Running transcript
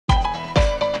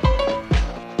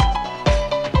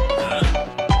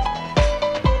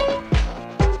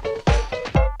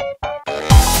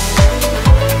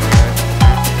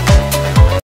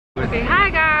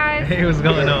Hey, what's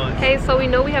going on? Hey, so we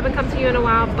know we haven't come to you in a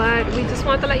while, but we just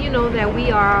want to let you know that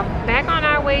we are back on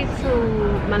our way to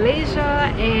Malaysia,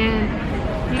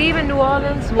 and leaving New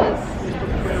Orleans was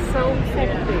so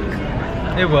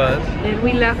hectic. It was. And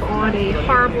we left on a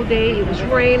horrible day. It was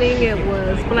raining, it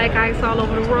was black ice all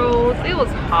over the roads. It was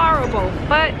horrible,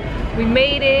 but we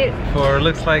made it. For it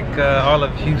looks like all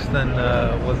of Houston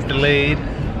was delayed,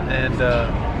 and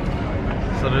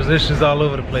so there's issues all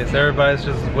over the place. Everybody's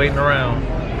just waiting around.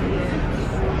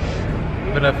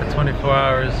 Been up for 24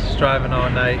 hours, driving all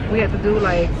night. We had to do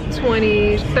like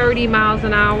 20, 30 miles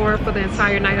an hour for the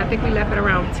entire night. I think we left at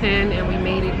around 10 and we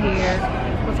made it here.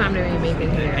 What time did we make it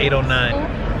here?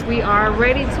 8:09. We are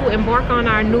ready to embark on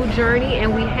our new journey,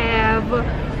 and we have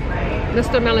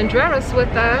Mr. Melendreris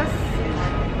with us,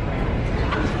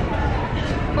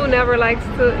 who never likes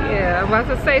to, yeah, I'm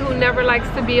about to say who never likes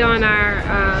to be on our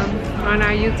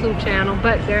YouTube channel,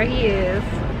 but there he is.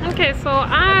 Okay, so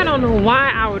I don't know why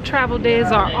our travel days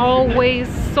are always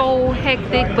so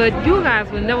hectic, but you guys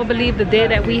would never believe the day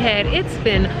that we had. It's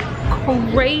been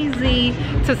crazy,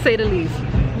 to say the least.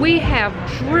 We have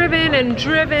driven and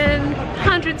driven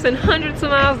hundreds and hundreds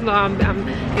of miles. No, I'm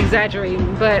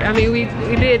exaggerating, but I mean, we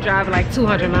did drive like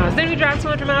 200 miles. Didn't we drive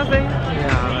 200 miles there?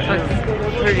 Yeah, it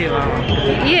was pretty long.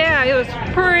 Yeah, it was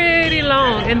pretty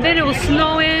long. And then it was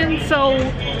snowing, so,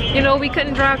 you know, we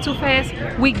couldn't drive too fast.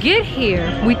 We get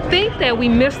here, we think that we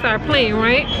missed our plane,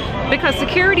 right? Because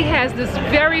security has this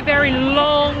very, very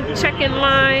long check-in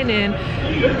line, and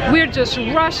we're just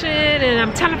rushing, and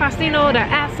I'm telling Faustino to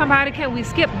ask somebody, can we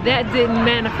skip? That didn't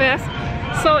manifest.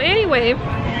 So anyway,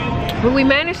 what we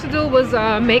managed to do was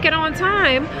make it on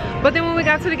time, but then when we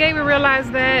got to the gate, we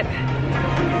realized that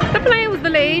the plane was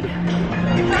delayed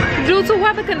due to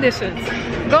weather conditions.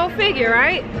 Go figure,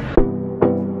 right?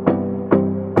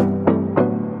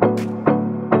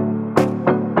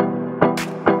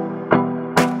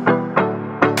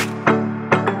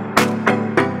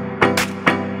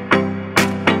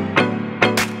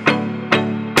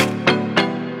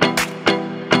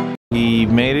 We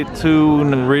made it to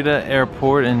Marita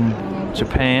Airport in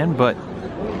Japan, but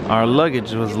our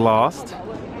luggage was lost.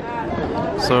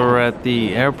 So we're at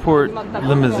the airport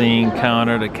limousine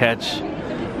counter to catch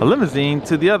a limousine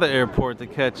to the other airport to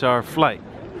catch our flight.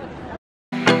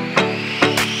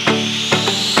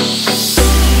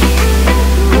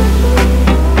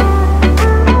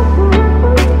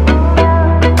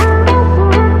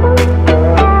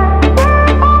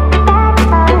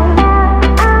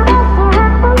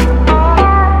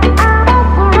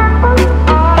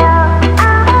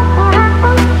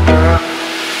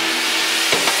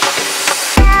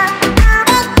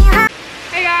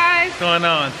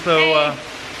 So hey.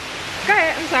 Go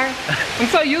ahead, I'm sorry. I'm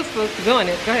so used to doing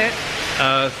it. Go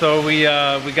ahead. So we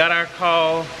got our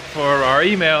call for our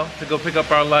email to go pick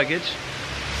up our luggage.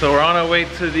 So we're on our way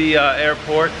to the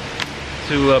airport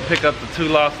to pick up the 2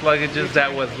 lost luggages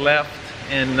that was left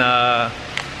in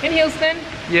Houston.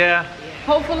 Yeah.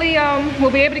 Hopefully we'll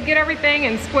be able to get everything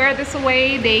and square this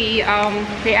away. They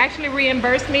actually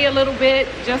reimbursed me a little bit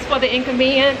just for the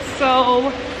inconvenience.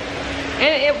 So.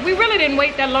 And we really didn't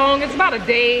wait that long. It's about a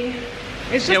day.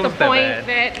 It's just the point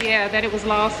that it was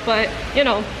lost, but you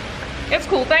know, it's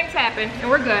cool. Things happen, and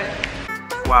we're good.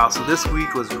 Wow, so this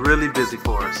week was really busy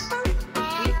for us.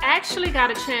 We actually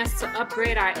got a chance to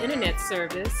upgrade our internet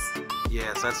service.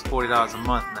 Yes, that's $40 a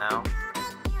month now.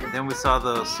 And then we saw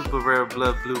the super rare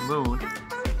blood blue moon.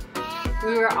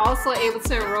 We were also able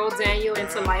to enroll Daniel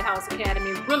into Lighthouse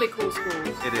Academy. Really cool school.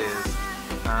 It is.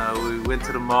 We went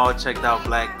to the mall, checked out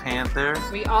Black Panther.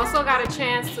 We also got a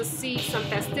chance to see some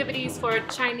festivities for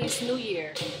Chinese New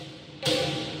Year.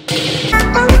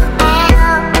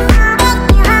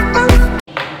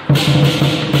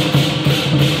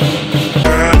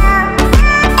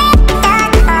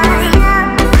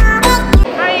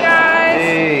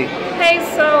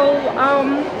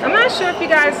 Sure if you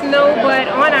guys know, but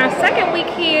on our second week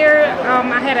here,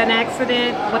 I had an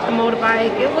accident with the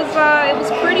motorbike. It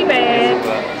was pretty bad.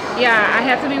 Yeah, I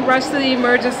had to be rushed to the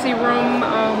emergency room.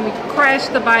 We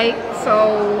crashed the bike,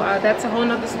 so that's a whole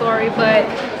nother story. But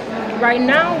right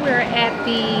now we're at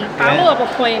the follow-up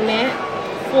appointment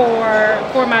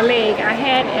for my leg. I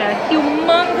had a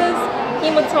humongous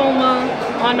hematoma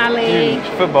on my leg.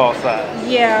 Huge, football size.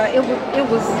 Yeah, it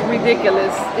was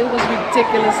ridiculous. It was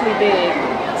ridiculously big.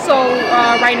 So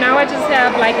right now I just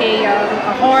have like a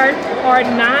hard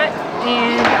knot,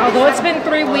 and although it's been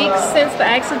 3 weeks since the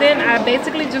accident, I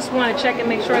basically just want to check and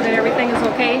make sure that everything is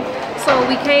okay. So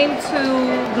we came to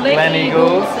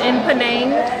Gleneagles in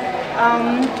Penang.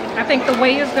 I think the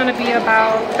wait is going to be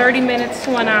about 30 minutes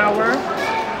to an hour.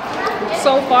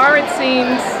 So far it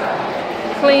seems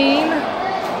clean.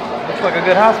 Looks like a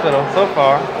good hospital so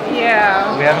far.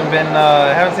 Yeah. We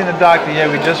haven't seen the doctor yet.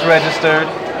 We just registered.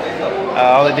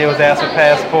 All they did was ask for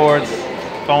passports,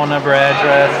 phone number,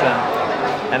 address,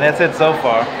 and that's it so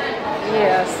far.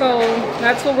 Yeah, so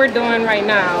that's what we're doing right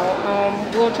now.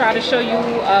 We'll try to show you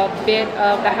a bit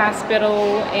of the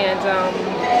hospital and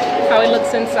how it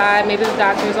looks inside, maybe the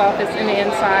doctor's office in the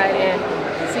inside,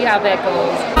 and see how that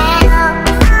goes.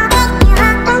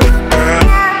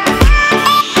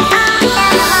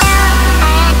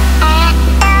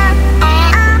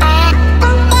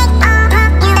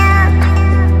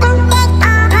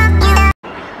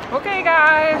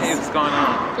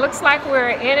 Looks like we're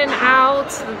in and out.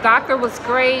 The doctor was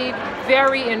great,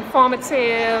 very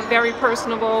informative, very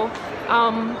personable.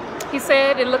 He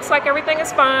said it looks like everything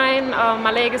is fine.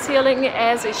 My leg is healing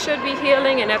as it should be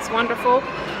healing, and that's wonderful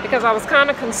because I was kind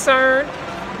of concerned.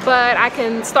 But I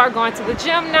can start going to the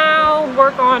gym now,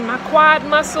 work on my quad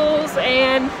muscles,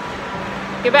 and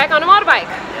get back on the motorbike.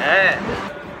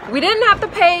 Yeah. We didn't have to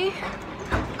pay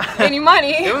any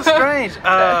money. It was strange.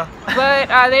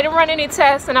 But they didn't run any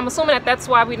tests, and I'm assuming that that's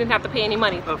why we didn't have to pay any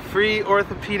money. A free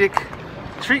orthopedic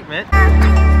treatment.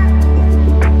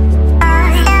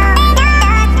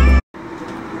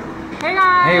 Hey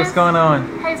guys! Hey, what's going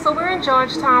on? Hey, so we're in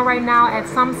Georgetown right now at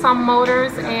Some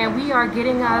Motors, and we are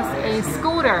getting us a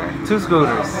scooter. Two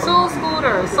scooters. Two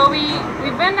scooters. So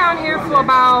we've been down here for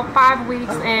about 5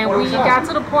 weeks, and we got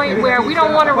to the point where we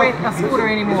don't want to rent a scooter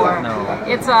anymore. No.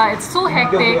 It's too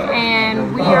hectic,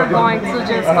 and we are going to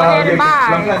just go ahead and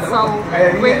buy. So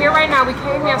we're here right now. We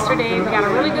came yesterday. We got a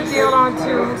really good deal on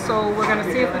two, so we're gonna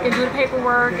see if we can do the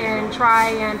paperwork and try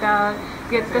and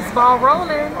get this ball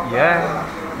rolling.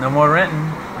 Yeah. No more renting,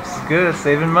 which is good,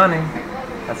 saving money.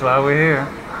 That's why we're here.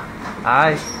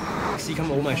 Alright. She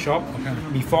come over my shop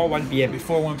before 1 p.m.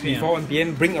 Before 1 p.m. Before 1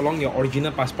 p.m. Bring along your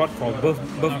original passport for both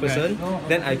person.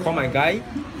 Then I call my guy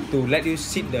to let you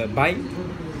sit the bike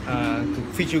to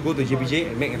fit you go to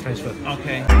JPJ and make a transfer.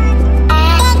 Okay.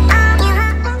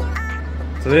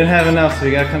 So we didn't have enough, so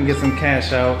we gotta come get some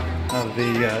cash out of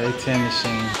the ATM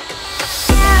machine.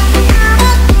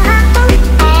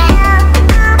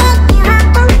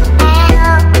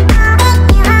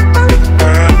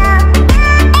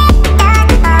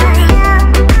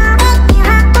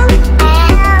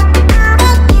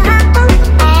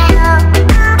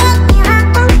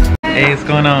 Hey, what's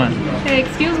going on? Hey,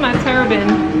 excuse my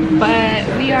turban, but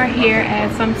we are here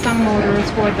at Some Motors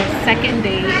for the second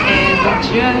day, and we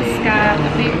just got the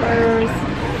papers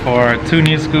For two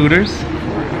new scooters.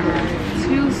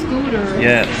 Two scooters.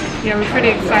 Yes. Yeah, we're pretty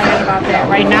excited about that.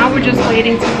 Right now, we're just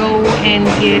waiting to go and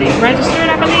get it registered,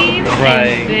 I believe.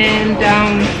 Right. And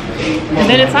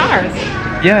then it's ours.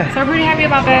 Yeah. So we're pretty happy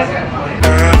about that.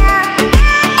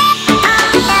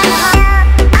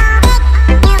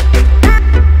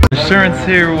 Insurance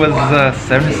here was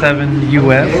 $77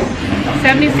 US.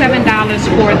 $77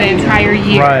 for the entire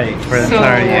year. Right, for the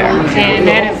entire year. And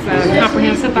that is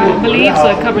comprehensive, I believe, so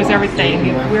it covers everything.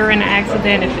 If we're in an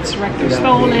accident, if it's wrecked or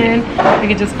stolen, we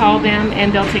can just call them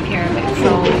and they'll take care of it.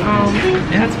 So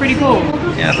that's pretty cool.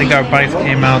 Yeah, I think our bikes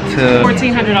came out to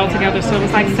 $1,400 altogether, so it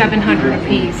was like $700 a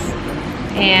piece.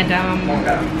 And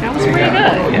that was pretty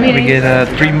good. Yeah, we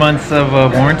get 3 months of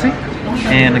warranty.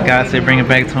 And the guy said bring it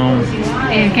back to him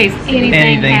in case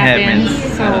anything happens.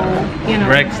 So, you know.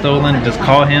 Wrecked, stolen, just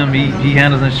call him. He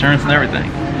handles insurance and everything.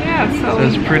 Yeah, so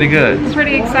it's pretty good. I'm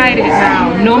pretty excited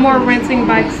now. No more renting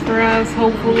bikes for us.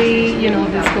 Hopefully, you know,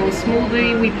 this goes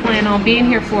smoothly. We plan on being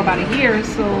here for about a year,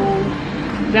 so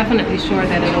definitely sure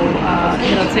that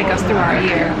it'll take us through our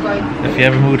year. If you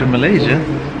ever move to Malaysia,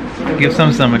 give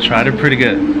some a try. They're pretty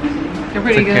good. They're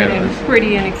pretty good and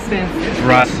pretty inexpensive.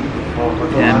 Right.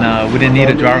 And we didn't need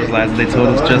a driver's license. They told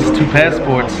us just 2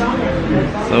 passports.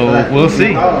 So we'll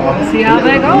see. See how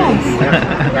that goes.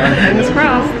 Fingers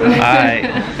crossed. Alright.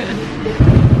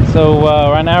 So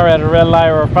right now we're at a red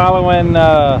light. We're following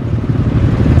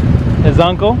his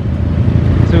uncle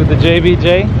to the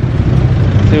JBJ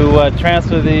to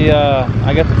transfer the,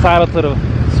 I guess, the title to the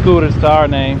scooters to our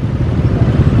name.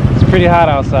 It's pretty hot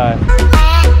outside.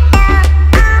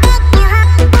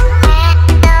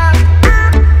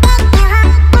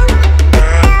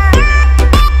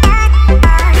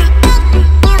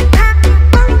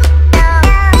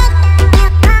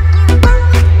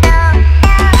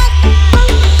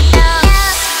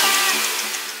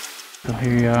 So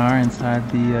here we are inside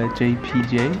the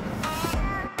JPJ.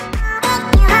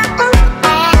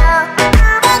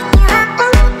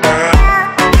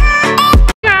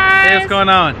 Hey, what's going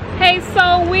on? Hey,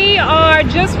 so we are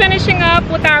just finishing up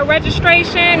with our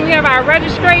registration. We have our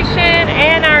registration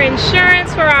and our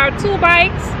insurance for our 2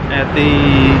 bikes. at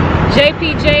the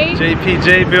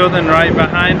JPJ building right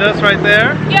behind us, right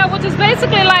there. Yeah, which is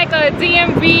basically like a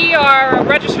DMV or a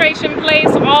registration place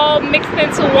all mixed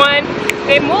into one.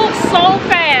 They moved so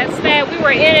fast that we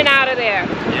were in and out of there.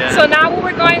 Yeah. So now what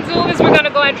we're going to do is we're going to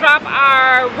go and drop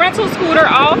our rental scooter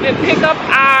off and pick up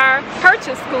our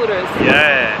purchase scooters.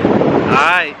 Yeah. All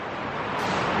right.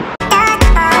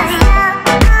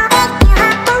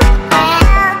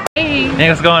 Hey,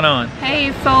 what's going on?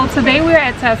 Hey, so today we're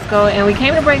at Tesco and we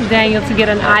came to bring Daniel to get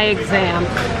an eye exam.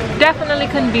 Definitely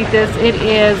couldn't beat this. It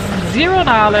is $0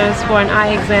 for an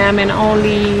eye exam and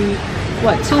only,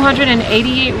 what,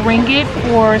 288 ringgit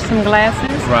for some glasses.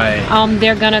 Right.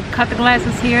 They're gonna cut the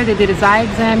glasses here. They did his eye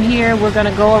exam here. We're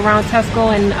gonna go around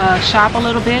Tesco and shop a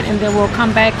little bit, and then we'll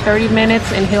come back 30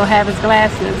 minutes and he'll have his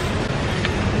glasses.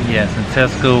 Yes, and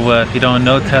Tesco, if you don't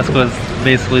know, Tesco is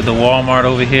basically the Walmart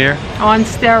over here. On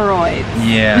steroids.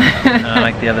 Yeah,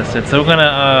 like the other set. So we're gonna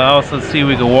also see if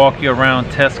we can walk you around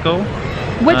Tesco.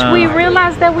 Which we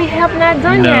realized that we have not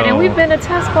done yet, and No. we've been to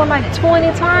Tesco like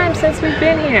 20 times since we've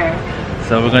been here.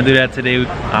 So we're gonna do that today. All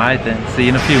right then, see you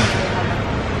in a few.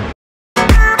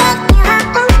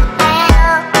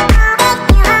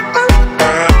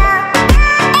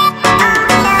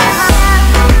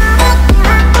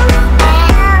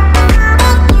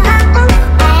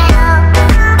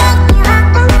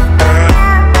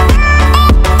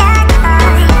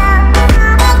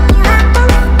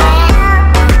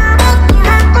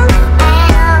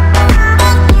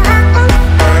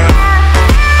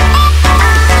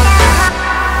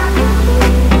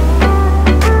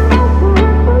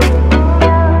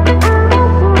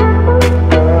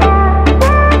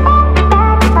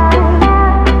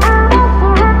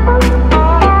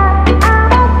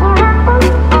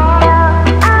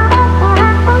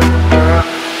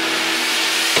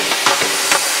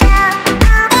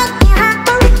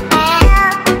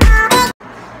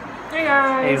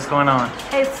 Hey, what's going on?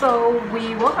 Hey, so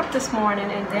we woke up this morning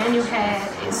and Daniel had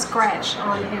a scratch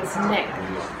on his neck,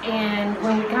 and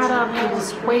when we got up it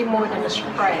was way more than a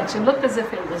scratch. It looked as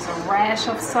if it was a rash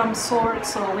of some sort,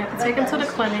 so we have to take him to the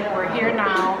clinic. We're here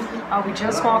now. We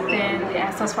just walked in. They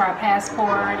asked us for our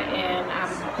passport, and I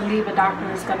believe a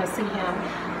doctor is going to see him.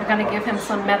 We're going to give him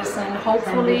some medicine,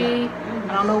 hopefully.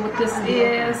 I don't know what this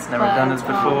is. Never done this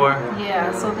before.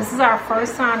 Yeah, so this is our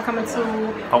first time coming to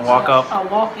A walk-up a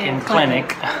walk-in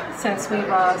clinic. since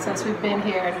we've been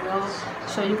here, and we'll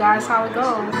show you guys how it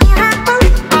goes.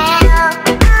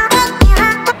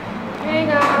 Hey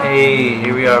guys. Hey,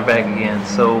 here we are back again.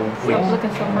 So we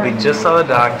just saw the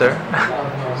doctor.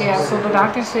 Yeah, so the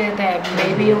doctor said that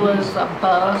maybe it was a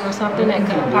bug or something that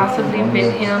could have possibly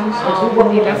bit him.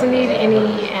 He doesn't need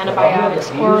any antibiotics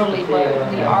orally,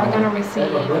 but we are going to receive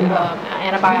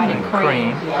antibiotic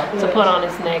cream to put on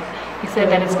his neck. He said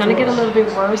that it's going to get a little bit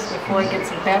worse before it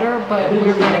gets better, but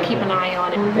we're going to keep an eye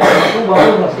on it.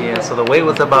 Yeah, so the wait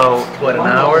was about, what, an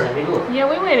hour? Yeah,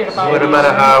 we waited about an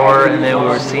hour, and then we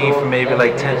were seen for maybe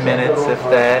like 10 minutes, if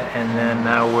that, and then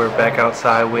now we're back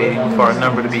outside waiting for our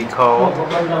number to be called.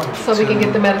 So we can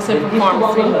get the medicine from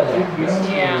pharmacy.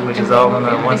 Yeah. Which is all in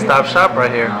a one-stop shop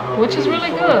right here. Which is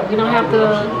really good. You don't have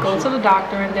to go to the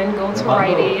doctor and then go to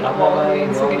Rite Aid or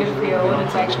Walgreens and get it filled, and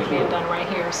it's actually being done right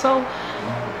here. So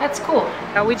that's cool.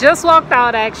 We just walked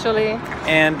out actually.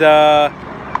 And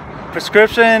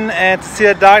prescription and to see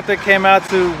a doctor came out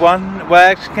to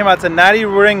came out to 90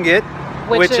 ringgit,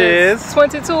 which is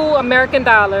 22 American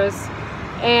dollars.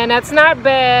 And that's not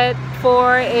bad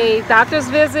for a doctor's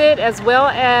visit as well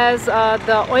as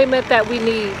the ointment that we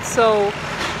need. So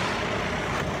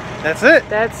that's it.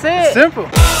 That's it. Simple.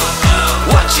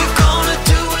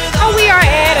 So we are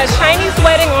at a Chinese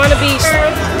wedding on the beach.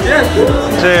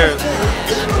 Cheers.